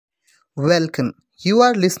Welcome. You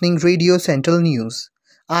are listening Radio Central News.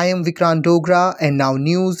 I am Vikrant Dogra and now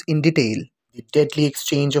news in detail. The deadly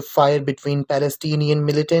exchange of fire between Palestinian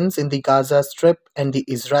militants in the Gaza Strip and the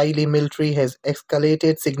Israeli military has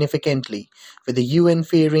escalated significantly, with the UN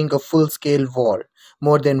fearing a full-scale war.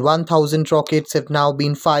 More than 1,000 rockets have now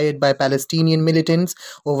been fired by Palestinian militants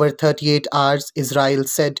over 38 hours, Israel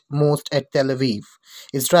said, most at Tel Aviv.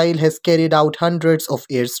 Israel has carried out hundreds of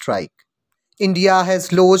airstrikes. India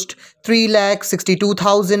has lodged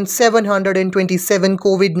 3,62,727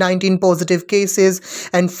 COVID-19 positive cases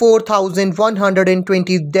and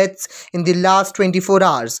 4,120 deaths in the last 24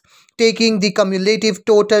 hours, taking the cumulative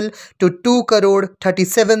total to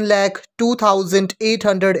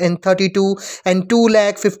 2,37,02,832 and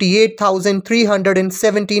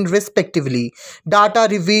 2,58,317 respectively, data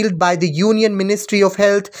revealed by the Union Ministry of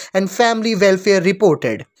Health and Family Welfare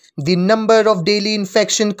reported. The number of daily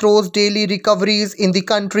infection crossed daily recoveries in the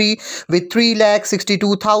country, with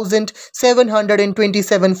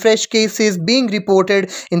 3,62,727 fresh cases being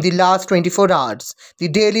reported in the last 24 hours. The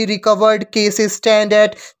daily recovered cases stand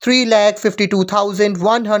at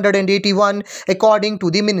 3,52,181 according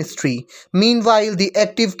to the ministry. Meanwhile, the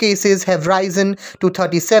active cases have risen to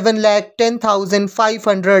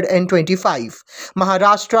 37,10,525.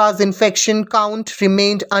 Maharashtra's infection count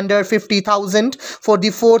remained under 50,000 for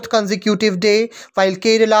the fourth consecutive day, while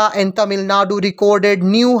Kerala and Tamil Nadu recorded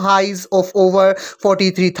new highs of over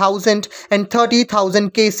 43,000 and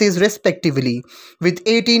 30,000 cases respectively, with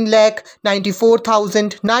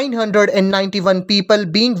 18,94,991 people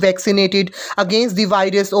being vaccinated against the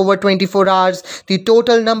virus over 24 hours. The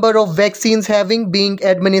total number of vaccines having been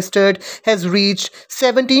administered has reached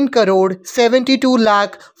 17 crore 72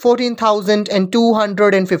 lakh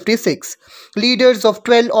 14,256. Leaders of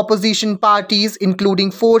 12 opposition parties, including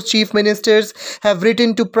 4 chief ministers, have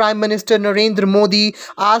written to Prime Minister Narendra Modi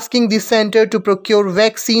asking the centre to procure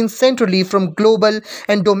vaccines centrally from global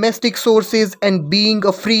and domestic sources and being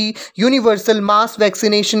a free, universal mass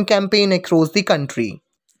vaccination campaign across the country.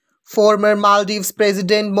 Former Maldives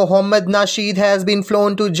President Mohammed Nasheed has been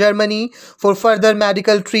flown to Germany for further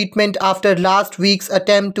medical treatment after last week's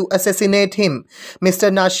attempt to assassinate him. Mr.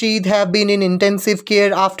 Nasheed have been in intensive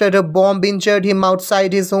care after a bomb injured him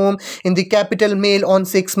outside his home in the capital Mail on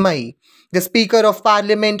 6 May. The Speaker of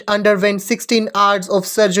Parliament underwent 16 hours of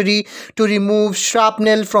surgery to remove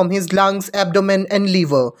shrapnel from his lungs, abdomen and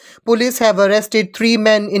liver. Police have arrested 3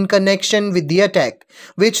 men in connection with the attack,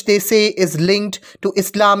 which they say is linked to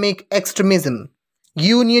Islamic extremism.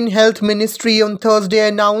 Union Health Ministry on Thursday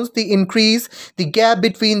announced the gap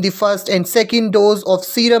between the first and second dose of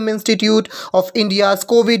Serum Institute of India's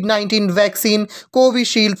COVID-19 vaccine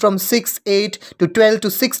Covishield from 6-8 to 12 to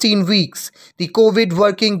 16 weeks. The COVID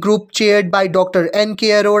working group chaired by Dr. N.K.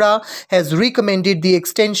 Arora has recommended the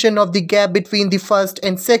extension of the gap between the first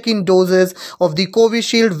and second doses of the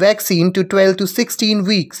Covishield vaccine to 12 to 16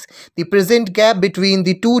 weeks. The present gap between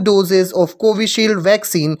the 2 doses of Covishield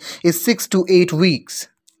vaccine is 6 to 8 weeks.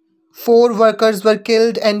 4 workers were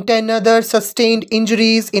killed and 10 others sustained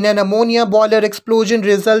injuries in an ammonia boiler explosion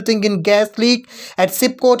resulting in gas leak at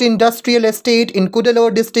Sipcot Industrial Estate in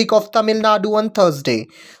Cuddalore district of Tamil Nadu on Thursday.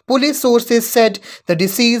 Police sources said the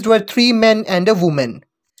deceased were 3 men and a woman.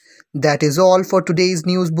 That is all for today's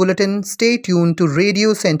news bulletin. Stay tuned to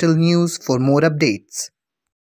Radio Central News for more updates.